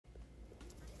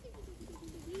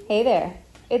Hey there,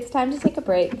 it's time to take a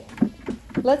break.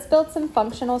 Let's build some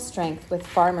functional strength with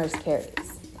farmer's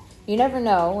carries. You never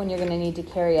know when you're going to need to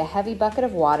carry a heavy bucket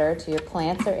of water to your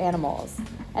plants or animals,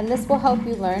 and this will help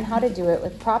you learn how to do it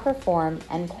with proper form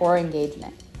and core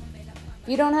engagement. If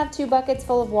you don't have 2 buckets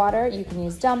full of water, you can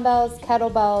use dumbbells,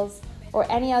 kettlebells, or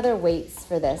any other weights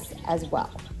for this as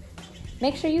well.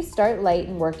 Make sure you start light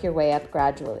and work your way up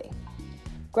gradually.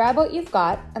 Grab what you've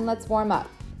got and let's warm up.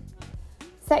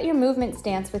 Set your movement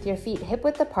stance with your feet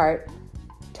hip-width apart,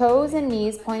 toes and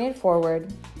knees pointed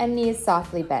forward, and knees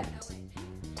softly bent.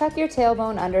 Tuck your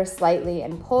tailbone under slightly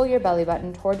and pull your belly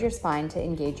button toward your spine to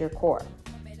engage your core.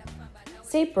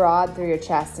 Stay broad through your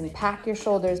chest and pack your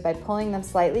shoulders by pulling them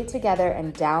slightly together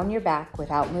and down your back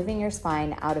without moving your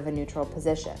spine out of a neutral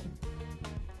position.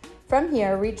 From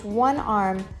here, reach one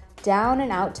arm down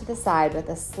and out to the side with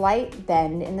a slight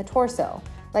bend in the torso,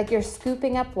 like you're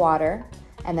scooping up water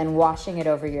and then washing it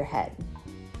over your head.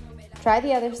 Try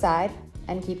the other side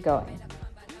and keep going.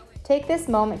 Take this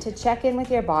moment to check in with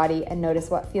your body and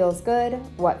notice what feels good,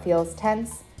 what feels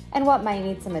tense, and what might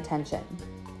need some attention.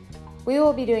 We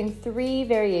will be doing 3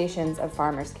 variations of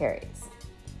farmer's carries.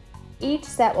 Each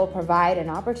set will provide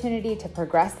an opportunity to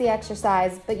progress the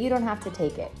exercise, but you don't have to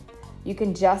take it. You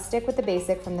can just stick with the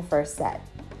basic from the first set.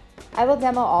 I will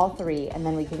demo all 3 and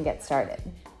then we can get started.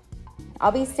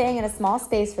 I'll be staying in a small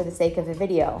space for the sake of the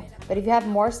video, but if you have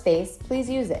more space, please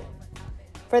use it.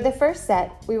 For the first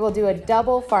set, we will do a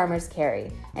double farmer's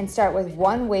carry and start with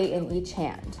 1 weight in each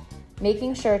hand,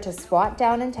 making sure to squat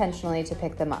down intentionally to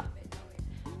pick them up.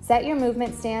 Set your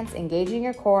movement stance, engaging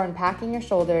your core and packing your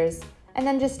shoulders, and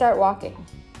then just start walking.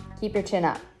 Keep your chin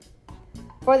up.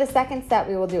 For the second set,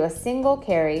 we will do a single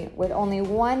carry with only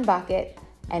 1 bucket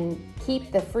and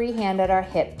keep the free hand at our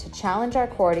hip to challenge our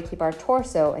core to keep our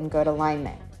torso in good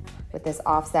alignment with this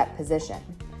offset position.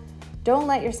 Don't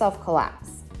let yourself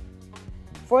collapse.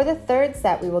 For the third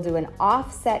set, we will do an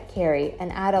offset carry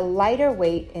and add a lighter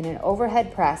weight in an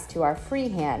overhead press to our free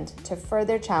hand to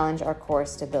further challenge our core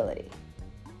stability.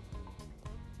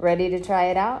 Ready to try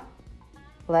it out?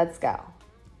 Let's go.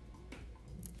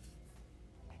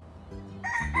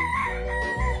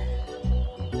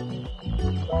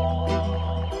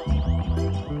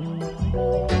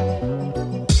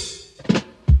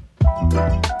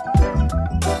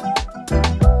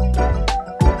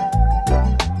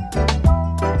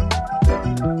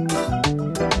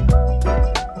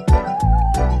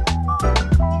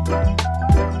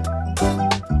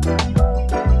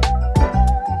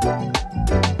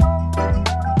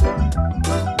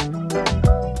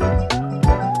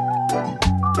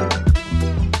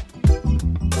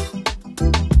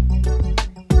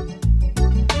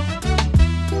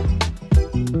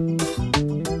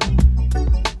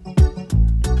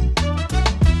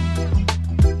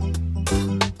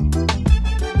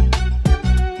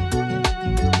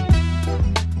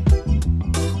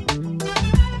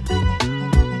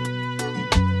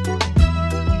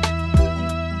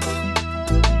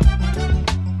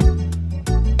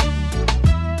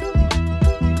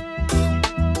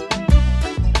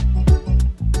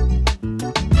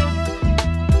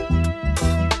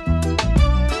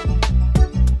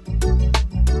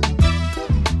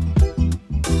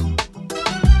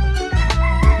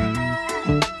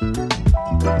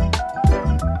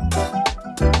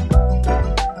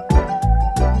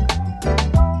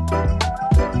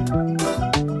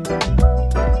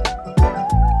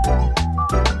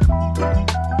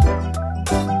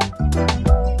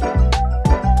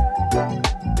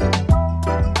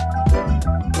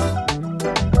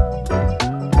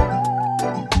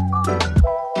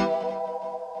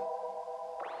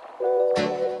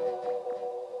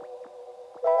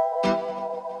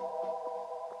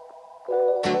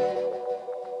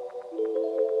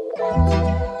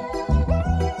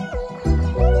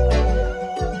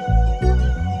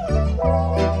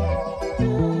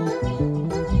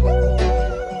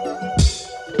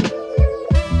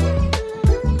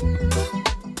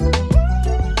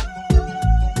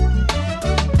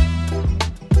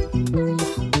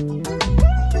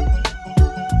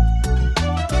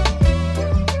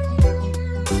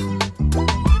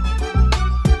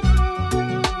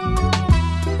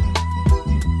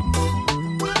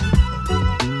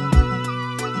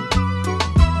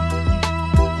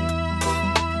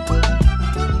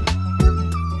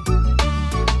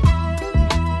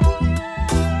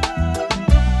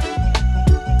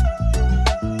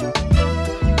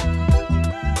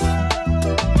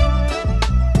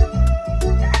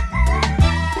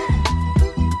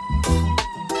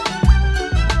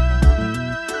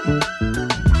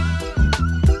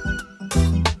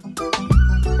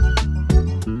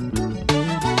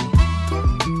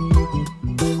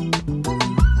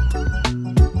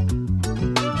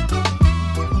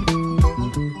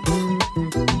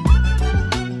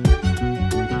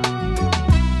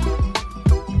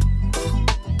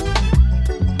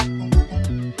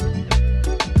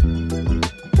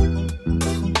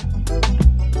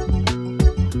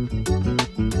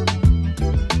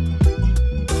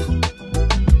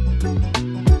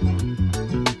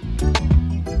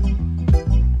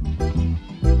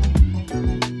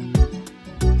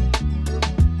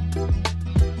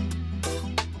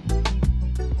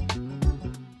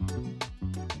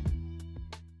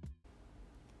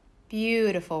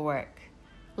 Beautiful work.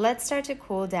 Let's start to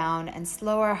cool down and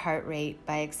slow our heart rate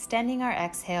by extending our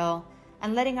exhale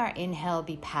and letting our inhale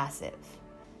be passive.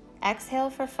 Exhale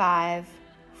for 5,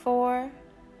 4,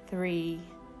 3,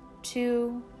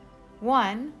 2,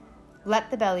 1. Let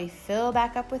the belly fill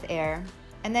back up with air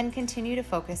and then continue to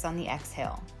focus on the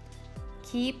exhale.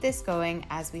 Keep this going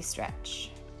as we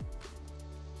stretch.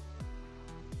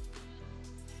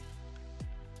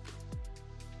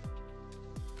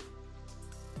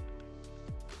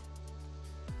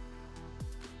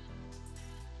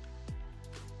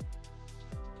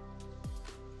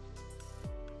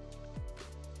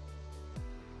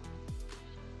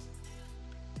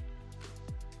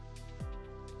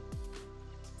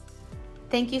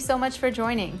 Thank you so much for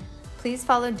joining. Please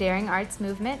follow Daring Arts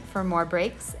Movement for more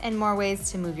breaks and more ways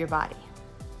to move your body.